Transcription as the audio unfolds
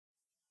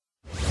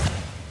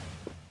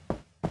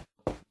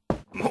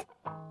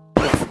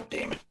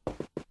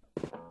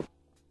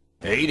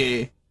Hey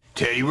there,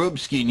 Teddy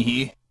Rumpskin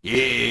here.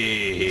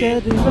 Yeah.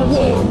 Teddy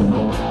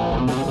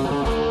Rumpskin.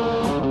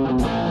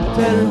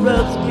 Teddy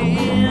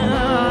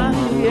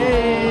Rumpskin.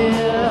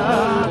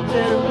 Yeah.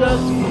 Teddy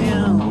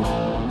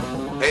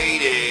Rumpskin. Hey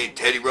there,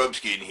 Teddy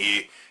Rumpskin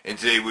here, and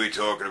today we're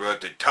talking about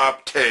the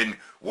top 10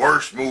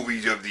 worst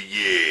movies of the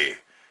year.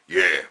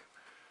 Yeah.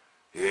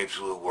 The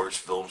absolute worst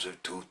films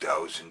of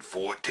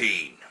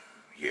 2014.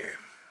 Yeah.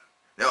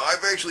 Now,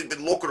 I've actually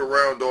been looking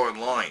around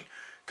online,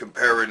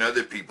 comparing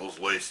other people's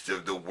lists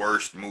of the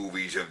worst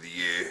movies of the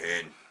year,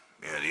 and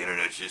the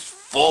internet's just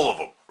full of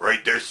them,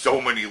 right? There's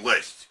so many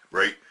lists,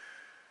 right?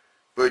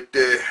 But,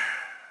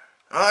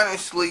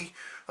 honestly,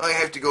 I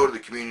have to go to the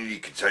community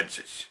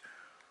consensus.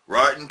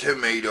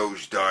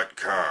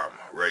 RottenTomatoes.com,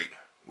 right?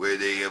 Where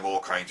they have all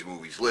kinds of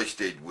movies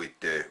listed with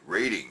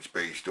ratings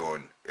based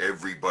on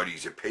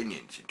everybody's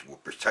opinions into a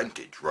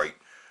percentage, right?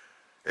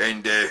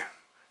 And,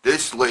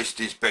 this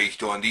list is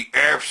based on the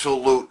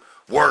absolute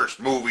worst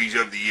movies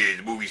of the year.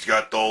 The movies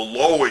got the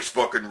lowest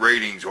fucking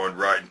ratings on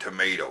Rotten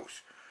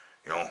Tomatoes.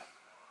 You know,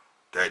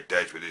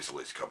 that's where this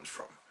list comes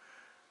from,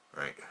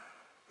 right?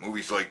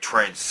 Movies like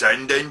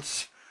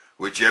Transcendence,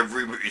 which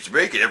it's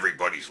making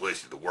everybody's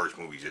list of the worst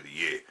movies of the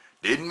year.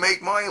 Didn't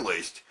make my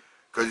list,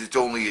 because it's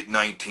only at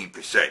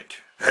 19%.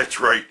 That's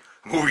right,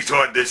 movies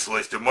on this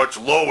list are much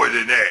lower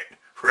than that,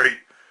 right?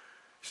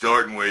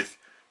 Starting with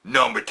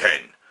number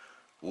 10,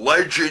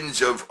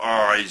 Legends of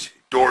Oz,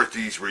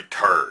 Dorothy's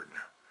Return,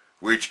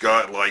 which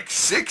got like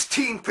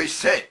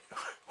 16%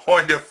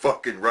 on the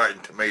fucking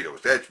Rotten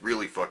Tomatoes. That's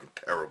really fucking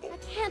terrible. I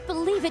can't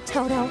believe it,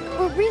 Toto.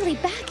 We're really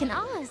back in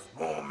Oz.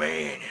 Oh,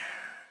 man.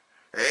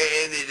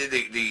 And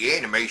the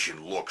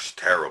animation looks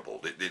terrible.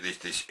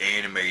 This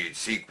animated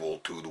sequel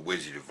to The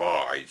Wizard of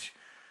Oz,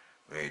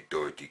 where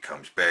Dorothy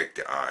comes back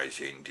to Oz,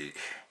 and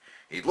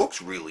it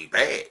looks really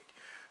bad.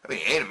 I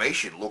mean,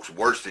 animation looks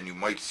worse than you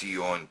might see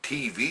on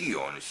TV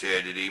on a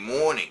Saturday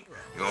morning.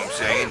 You know what I'm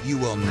saying? You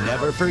will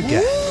never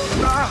forget.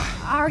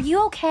 Are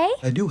you okay?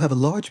 I do have a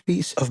large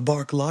piece of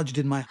bark lodged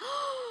in my...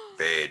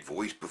 Bad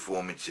voice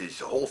performances.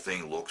 The whole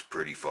thing looks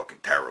pretty fucking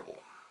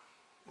terrible.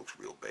 Looks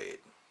real bad.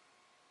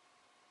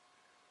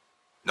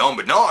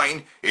 Number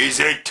 9 is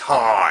a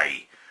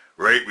tie.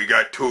 Right? We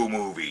got two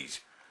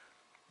movies.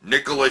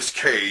 Nicolas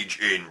Cage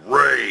in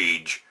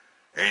Rage,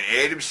 and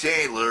Adam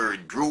Sandler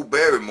and Drew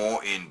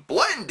Barrymore in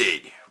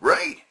Blended,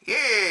 right?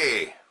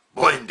 Yeah,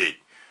 Blended.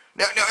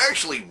 Now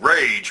actually,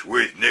 Rage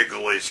with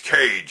Nicolas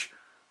Cage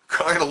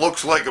kind of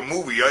looks like a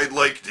movie I'd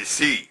like to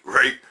see,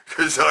 right?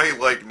 Because I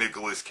like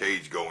Nicolas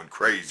Cage going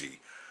crazy.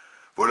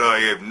 But I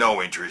have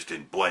no interest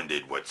in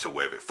Blended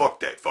whatsoever. Fuck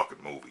that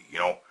fucking movie, you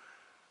know?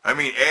 I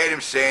mean,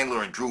 Adam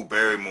Sandler and Drew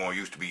Barrymore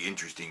used to be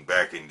interesting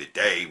back in the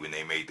day when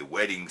they made The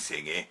Wedding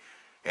Singer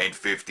and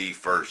 50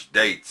 First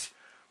Dates.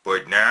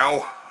 But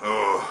now,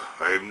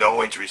 I have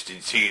no interest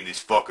in seeing this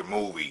fucking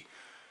movie,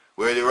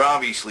 where they're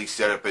obviously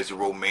set up as a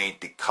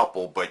romantic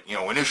couple, but, you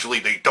know, initially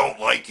they don't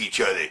like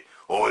each other,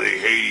 or they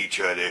hate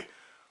each other,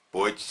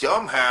 but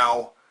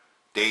somehow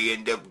they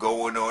end up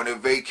going on a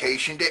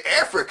vacation to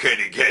Africa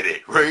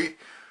together, right?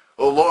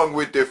 Along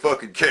with their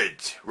fucking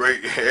kids,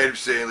 right? Adam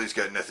Sandler's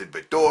got nothing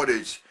but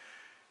daughters,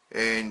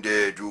 and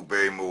Drew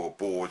Barrymore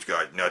Board's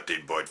got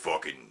nothing but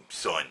fucking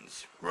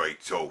sons,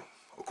 right? So,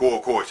 of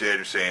course,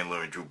 Adam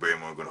Sandler and Drew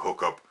Barrymore are going to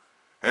hook up.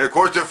 And of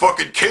course, their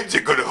fucking kids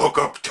are going to hook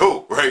up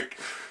too, right?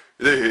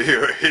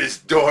 His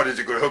daughters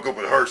are going to hook up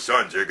with her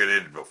sons. They're going to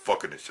end up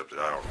fucking or something.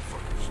 I don't know.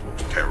 Fucking, this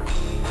looks terrible.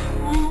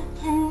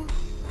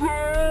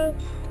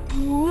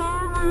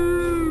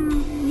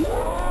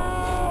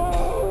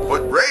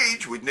 But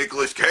Rage with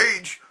Nicolas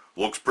Cage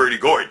looks pretty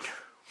good.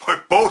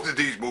 But both of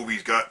these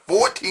movies got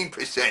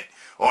 14%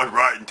 on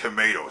Rotten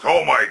Tomatoes.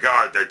 Oh my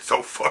god, that's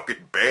so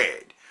fucking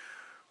bad.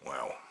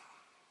 Wow.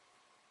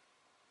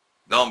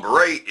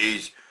 Number 8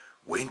 is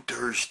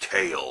Winter's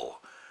Tale,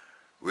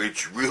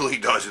 which really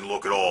doesn't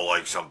look at all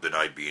like something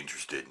I'd be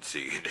interested in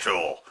seeing at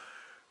all.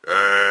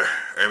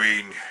 I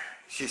mean,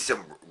 it's just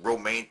some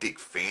romantic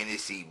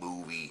fantasy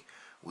movie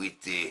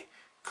with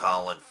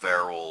Colin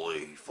Farrell.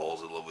 He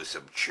falls in love with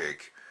some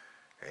chick,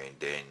 and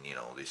then, you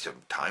know, there's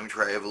some time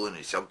traveling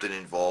and something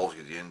involved,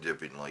 because he ends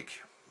up in,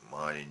 like,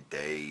 modern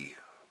day,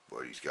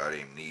 but he's got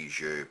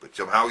amnesia, but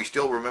somehow he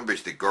still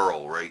remembers the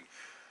girl, right?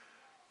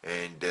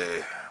 And,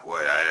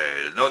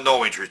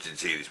 no interest in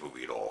seeing this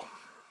movie at all.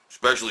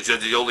 Especially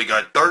since he only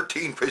got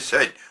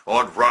 13%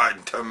 on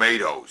Rotten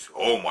Tomatoes.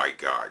 Oh my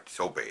god,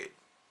 so bad.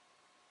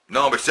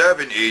 Number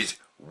 7 is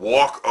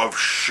Walk of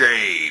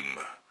Shame,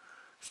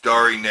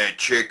 starring that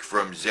chick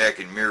from Zack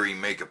and Miri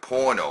Make a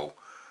Porno.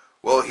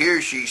 Well,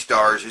 here she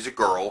stars as a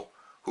girl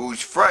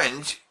whose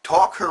friends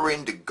talk her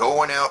into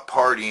going out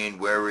partying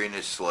wearing a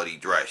slutty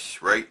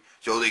dress, right?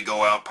 So they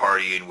go out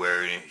partying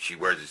she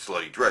wears a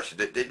slutty dress.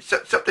 Then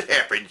something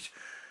happens.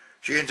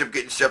 She ends up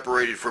getting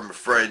separated from her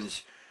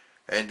friends,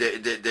 and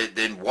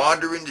then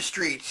wandering the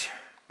streets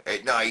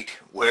at night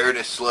wearing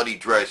a slutty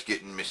dress,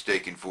 getting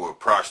mistaken for a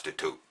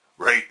prostitute,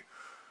 right?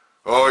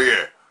 Oh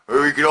yeah.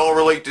 We can all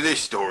relate to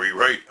this story,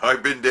 right?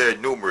 I've been there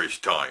numerous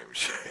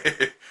times.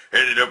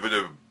 Ended up in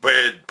a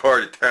bad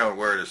part of town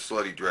wearing a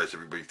slutty dress.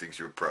 Everybody thinks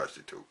you're a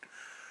prostitute.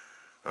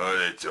 Oh,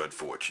 that's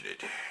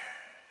unfortunate.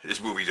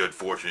 This movie's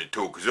unfortunate,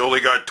 too, because it only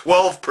got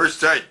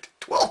 12%.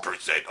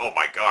 12%? Oh,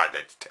 my God,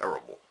 that's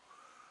terrible.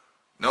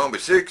 Number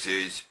 6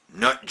 is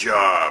Nut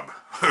Job,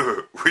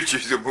 which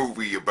is a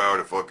movie about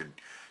a fucking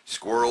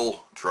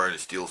squirrel trying to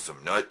steal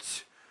some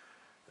nuts.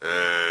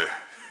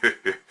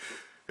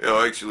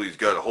 Actually, it's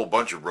got a whole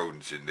bunch of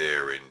rodents in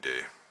there, and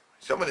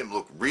some of them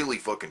look really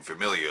fucking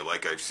familiar,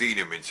 like I've seen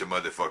them in some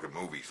other fucking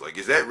movies. Like,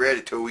 is that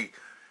Ratatouille?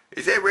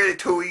 Is that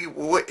Ratatouille?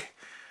 What?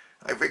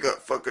 I figure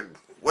fucking,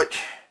 what?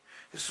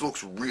 This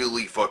looks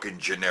really fucking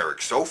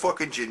generic. So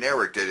fucking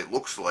generic that it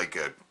looks like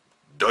a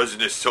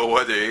dozen or so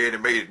other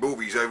animated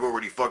movies I've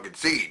already fucking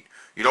seen,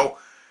 you know?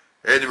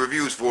 And the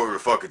reviews for it are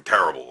fucking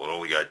terrible. It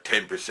only got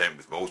 10%,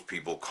 with most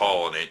people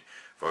calling it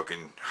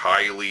fucking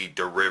highly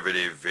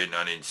derivative and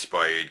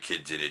uninspired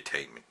kids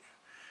entertainment.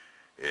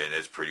 And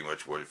that's pretty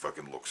much what it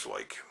fucking looks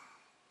like.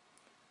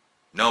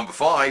 Number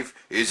 5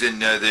 is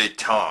another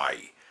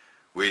tie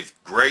with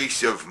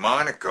Grace of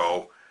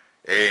Monaco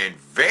and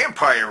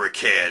Vampire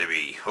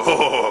Academy.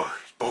 Oh,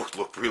 both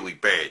look really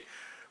bad.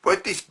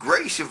 But this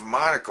Grace of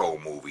Monaco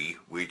movie,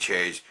 which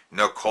has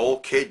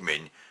Nicole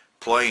Kidman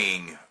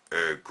playing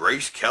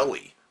Grace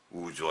Kelly,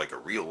 who's like a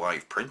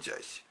real-life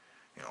princess,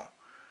 you know.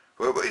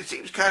 But it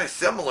seems kind of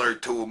similar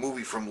to a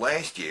movie from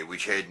last year,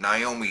 which had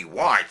Naomi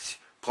Watts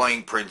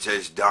playing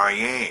Princess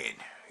Diane.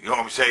 You know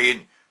what I'm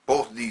saying?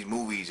 Both of these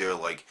movies are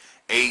like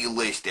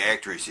A-list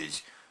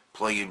actresses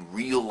playing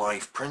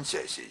real-life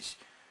princesses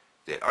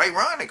that,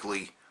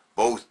 ironically,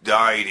 both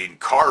died in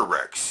car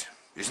wrecks.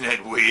 Isn't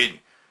that weird?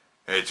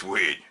 That's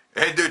weird.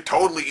 And they're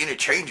totally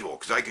interchangeable,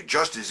 because I could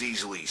just as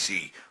easily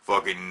see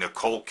fucking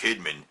Nicole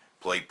Kidman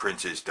play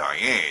Princess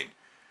Diane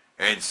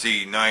and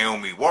see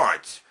Naomi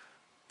Watts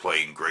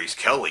playing Grace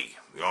Kelly.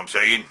 You know what I'm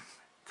saying?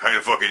 Kind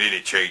of fucking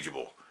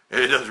interchangeable.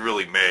 It doesn't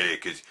really matter,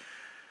 because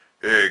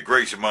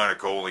Grace of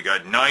Monaco only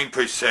got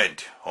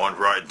 9% on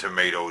Rotten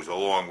Tomatoes,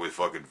 along with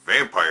fucking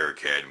Vampire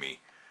Academy,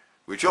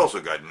 which also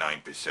got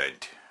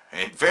 9%.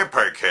 And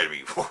Vampire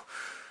Academy,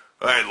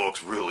 that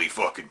looks really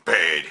fucking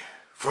bad.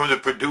 From the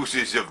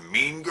producers of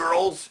Mean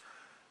Girls?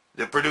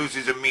 The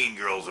producers of Mean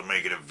Girls are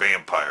making a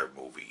vampire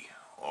movie.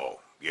 Oh,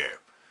 yeah.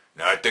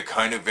 Not the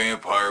kind of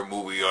vampire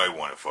movie I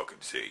want to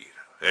fucking see.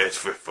 That's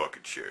for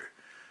fucking sure.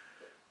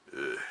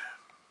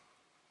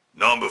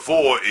 Number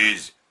 4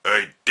 is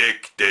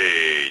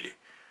Addicted,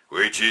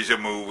 which is a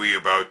movie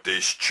about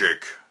this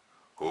chick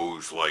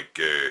who's like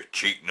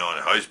cheating on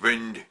her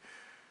husband.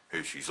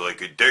 She's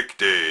like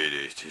addicted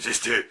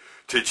just to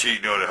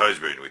cheating on her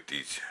husband with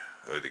these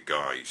other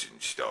guys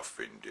and stuff.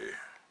 And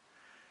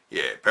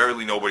yeah,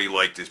 apparently nobody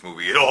liked this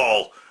movie at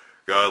all.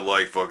 Got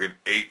like fucking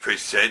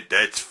 8%.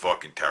 That's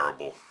fucking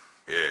terrible.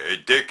 Yeah,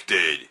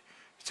 Addicted.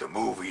 It's a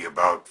movie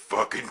about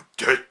fucking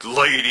that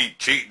lady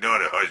cheating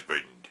on her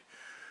husband.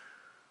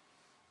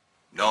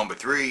 Number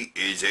 3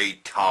 is a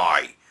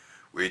tie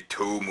with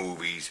 2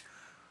 movies.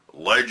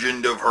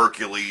 Legend of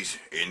Hercules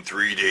in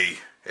 3D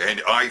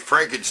and I,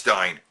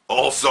 Frankenstein,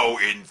 also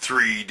in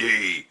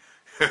 3D.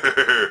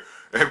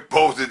 And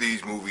both of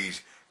these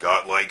movies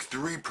got like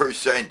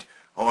 3%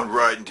 on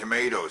Rotten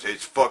Tomatoes.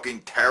 It's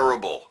fucking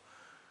terrible.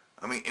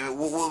 I mean,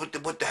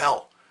 what the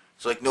hell?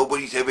 It's like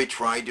nobody's ever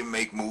tried to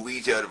make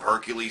movies out of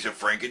Hercules or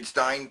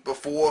Frankenstein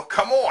before?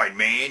 Come on,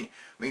 man.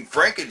 I mean,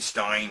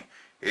 Frankenstein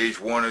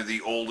is one of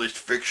the oldest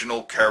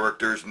fictional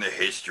characters in the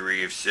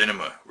history of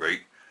cinema,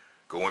 right?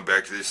 Going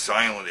back to the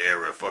silent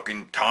era,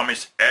 fucking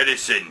Thomas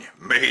Edison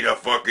made a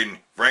fucking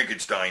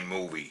Frankenstein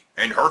movie.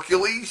 And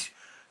Hercules?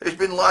 There's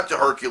been lots of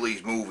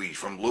Hercules movies,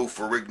 from Lou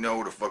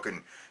Ferrigno to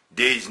fucking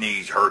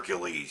Disney's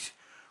Hercules.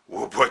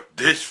 Well, but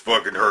this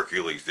fucking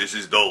Hercules, this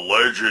is the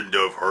Legend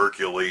of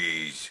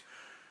Hercules.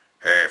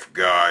 Half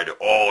god,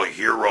 all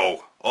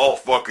hero, all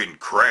fucking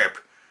crap.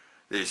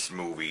 This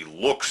movie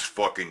looks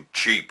fucking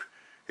cheap.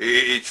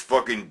 It's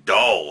fucking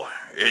dull,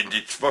 and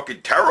it's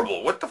fucking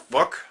terrible. What the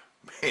fuck?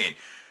 Man,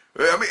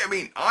 I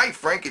mean, I,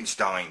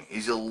 Frankenstein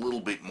is a little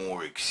bit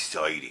more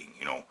exciting,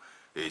 you know.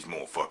 There's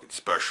more fucking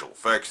special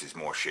effects, there's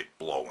more shit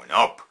blowing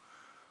up.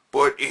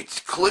 But it's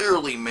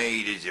clearly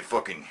made as a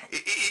fucking...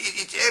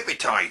 It's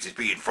advertised as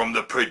being from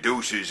the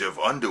producers of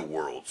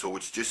Underworld, so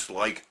it's just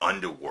like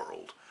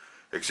Underworld.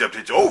 Except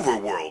it's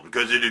Overworld,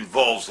 because it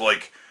involves,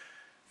 like,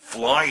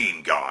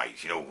 flying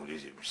guys. You know,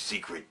 there's a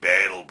secret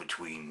battle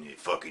between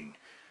fucking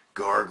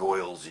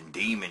gargoyles and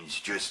demons.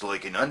 Just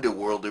like in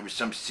Underworld, there was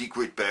some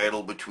secret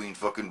battle between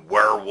fucking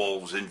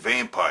werewolves and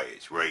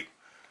vampires, right?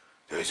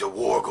 There's a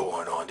war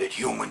going on that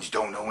humans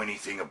don't know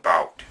anything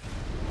about.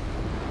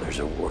 There's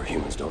a war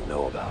humans don't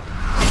know about.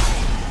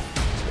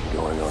 It's been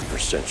going on for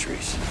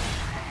centuries.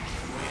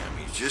 Man, I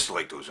mean, it's just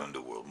like those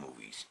Underworld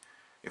movies.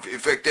 In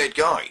fact, that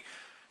guy...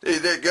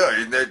 isn't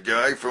that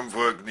guy from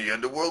fucking the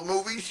Underworld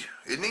movies?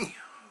 Isn't he?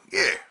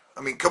 Yeah.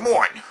 I mean, come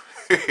on.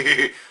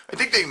 I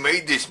think they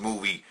made this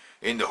movie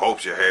in the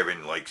hopes of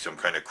having like some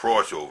kind of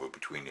crossover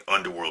between the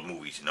Underworld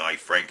movies and I,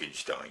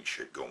 Frankenstein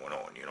shit going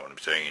on, you know what I'm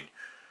saying?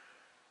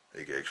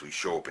 They could actually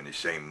show up in the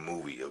same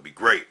movie. It'll be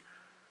great.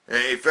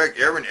 And in fact,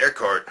 Aaron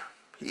Eckhart,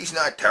 he's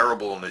not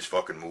terrible in this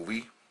fucking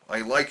movie.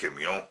 I like him,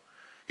 you know.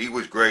 He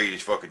was great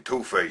as fucking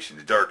Two-Face in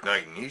The Dark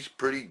Knight, and he's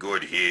pretty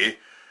good here.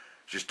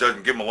 Just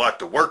doesn't give him a lot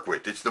to work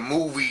with. It's the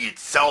movie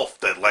itself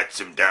that lets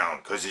him down,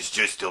 because it's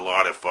just a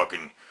lot of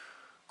fucking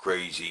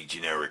crazy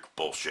generic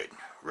bullshit,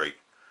 right?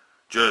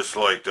 Just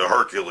like the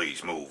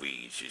Hercules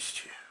movie, it's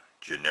just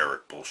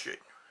generic bullshit.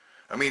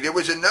 I mean, there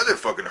was another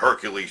fucking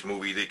Hercules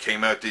movie that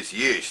came out this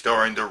year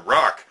starring The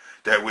Rock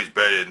that was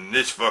better than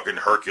this fucking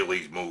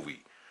Hercules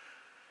movie.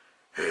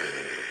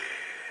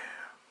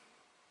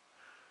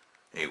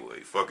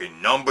 Anyway,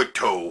 fucking number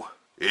 2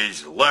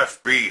 is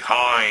Left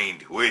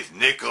Behind with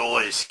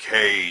Nicolas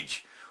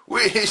Cage.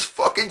 With his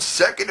fucking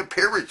second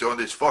appearance on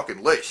this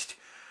fucking list.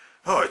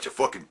 Oh, it's a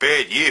fucking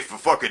bad year for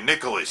fucking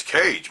Nicolas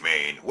Cage,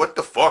 man. What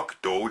the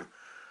fuck, dude?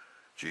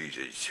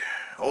 Jesus.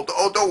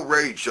 Although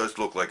Rage does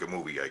look like a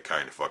movie I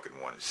kind of fucking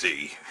want to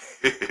see.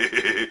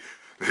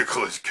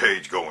 Nicolas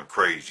Cage going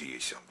crazy or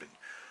something.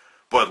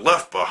 But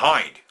Left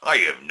Behind, I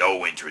have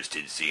no interest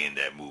in seeing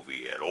that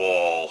movie at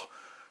all.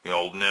 You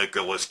know,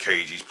 Nicolas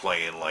Cage, he's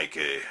playing like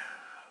a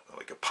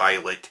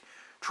pilot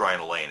trying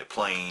to land a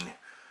plane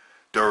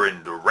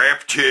during the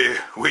rapture,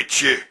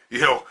 which,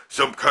 you know,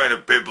 some kind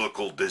of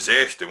biblical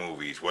disaster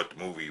movie is what the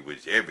movie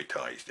was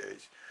advertised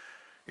as.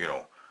 You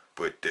know,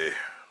 but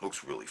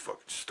looks really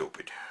fucking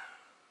stupid.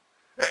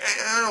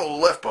 I know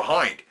Left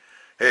Behind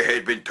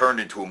had been turned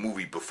into a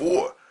movie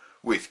before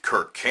with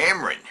Kirk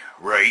Cameron,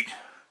 right?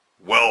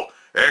 Well,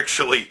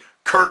 actually,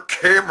 Kirk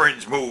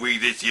Cameron's movie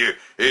this year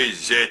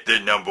is at the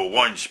number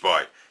 1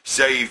 spot,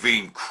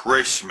 Saving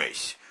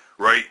Christmas,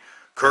 right?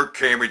 Kirk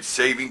Cameron's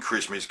Saving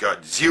Christmas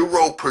got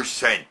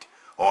 0%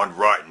 on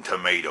Rotten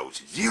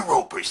Tomatoes.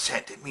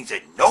 0%. That means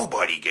that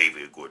nobody gave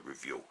it a good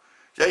review.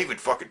 Is that even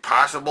fucking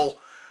possible?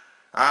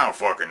 I don't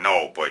fucking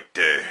know, but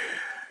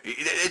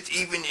it's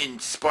even in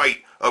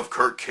spite of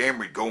Kirk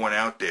Cameron going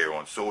out there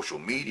on social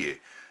media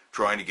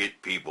trying to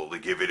get people to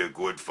give it a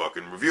good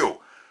fucking review.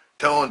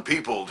 Telling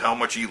people how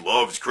much he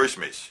loves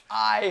Christmas.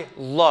 I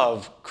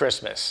love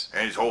Christmas.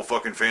 And his whole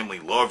fucking family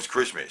loves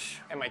Christmas.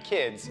 And my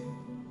kids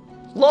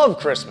love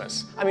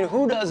Christmas. I mean,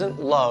 who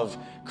doesn't love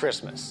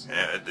Christmas?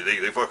 Yeah,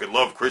 they fucking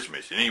love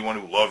Christmas. And anyone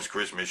who loves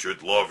Christmas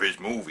should love his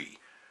movie.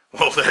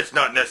 Well, that's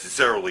not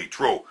necessarily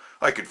true.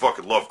 I can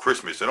fucking love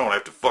Christmas. I don't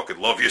have to fucking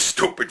love your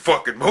stupid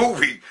fucking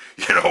movie.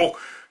 You know?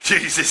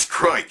 Jesus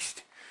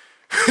Christ.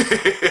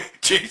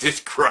 Jesus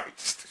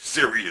Christ.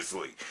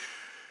 Seriously.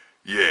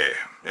 Yeah,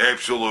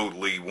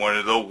 absolutely one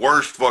of the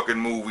worst fucking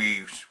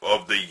movies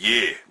of the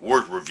year.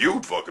 Worst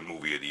reviewed fucking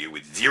movie of the year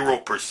with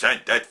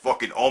 0%. That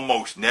fucking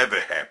almost never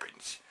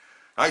happens.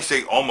 I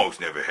say almost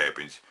never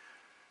happens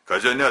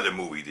because another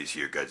movie this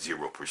year got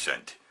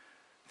 0%.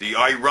 The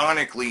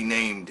ironically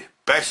named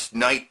Best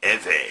Night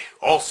Ever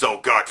also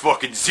got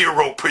fucking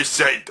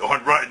 0%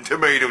 on Rotten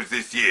Tomatoes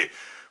this year.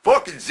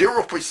 Fucking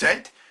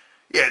 0%?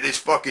 Yeah, this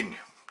fucking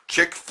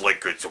chick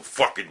flick or some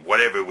fucking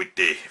whatever with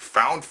the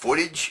found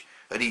footage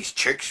of these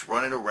chicks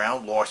running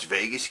around Las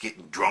Vegas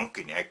getting drunk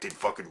and acting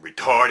fucking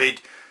retarded.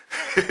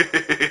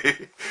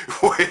 I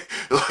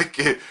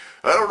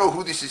don't know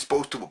who this is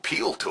supposed to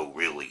appeal to,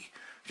 really.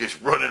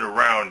 Just running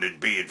around and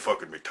being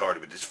fucking retarded.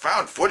 But this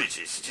found footage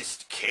is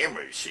just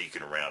cameras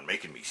shaking around,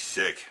 making me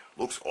sick.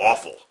 Looks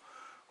awful.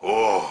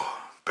 Oh,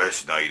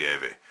 best night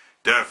ever.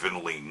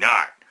 Definitely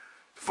not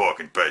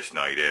fucking best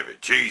night ever.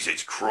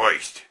 Jesus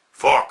Christ.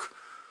 Fuck.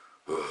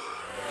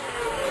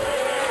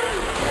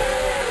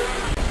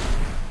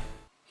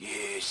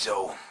 Yeah,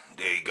 so,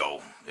 there you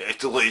go.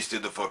 That's the list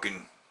of the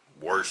fucking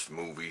worst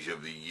movies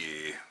of the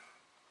year.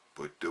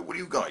 But what do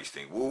you guys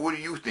think? Well, what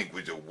do you think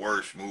was the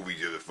worst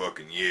movies of the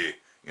fucking year?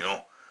 You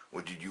know?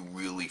 What did you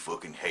really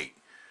fucking hate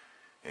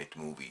at the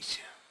movies?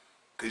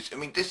 Because, I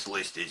mean, this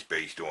list is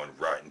based on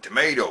Rotten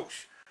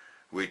Tomatoes,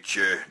 which,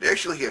 they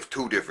actually have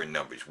 2 different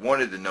numbers.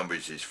 One of the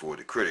numbers is for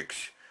the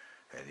critics,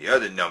 and the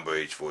other number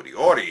is for the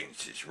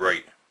audiences,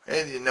 right?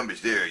 And the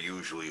numbers there are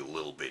usually a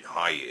little bit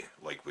higher,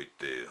 like with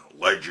the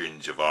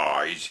Legends of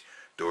Oz,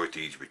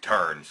 Dorothy's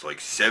Returns, like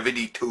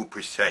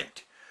 72%.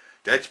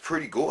 That's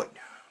pretty good.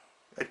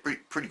 That's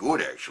pretty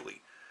good,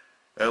 actually.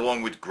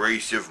 Along with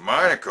Grace of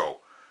Monaco,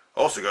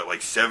 also got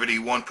like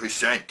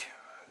 71%.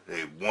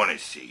 They want to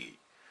see it.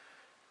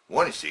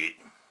 Want to see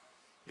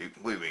it?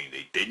 What do you mean,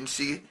 they didn't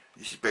see it?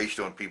 This is based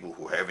on people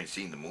who haven't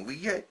seen the movie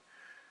yet?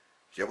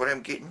 Is that what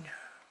I'm getting?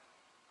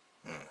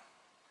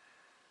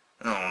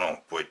 I don't know,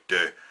 but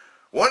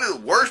one of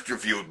the worst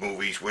reviewed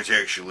movies was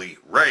actually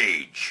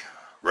Rage,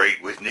 right,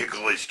 with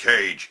Nicolas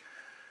Cage.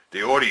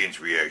 The audience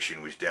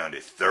reaction was down to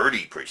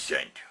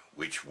 30%,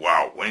 which,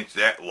 wow, when it's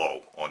that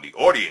low on the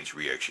audience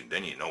reaction,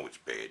 then you know it's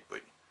bad, but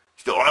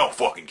still, I don't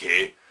fucking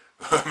care.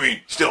 I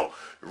mean, still,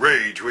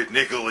 Rage with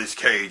Nicolas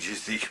Cage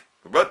is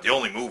about the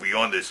only movie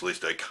on this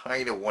list I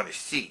kind of want to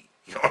see.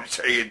 You know what I'm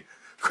saying?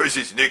 Because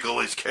it's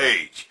Nicolas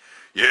Cage.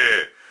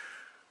 Yeah,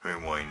 I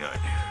mean, why not?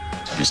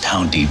 Just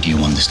how deep do you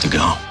want this to go?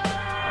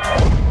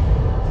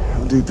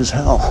 How deep is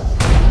hell?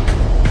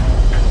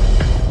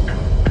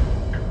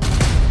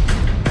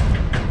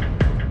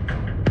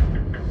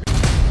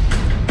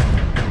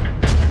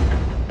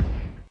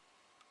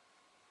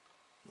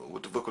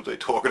 What the fuck was I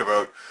talking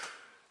about?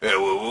 Yeah,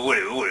 well,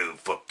 whatever the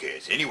fuck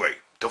cares. Anyway,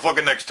 till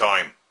fucking next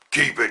time,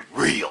 keep it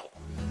real.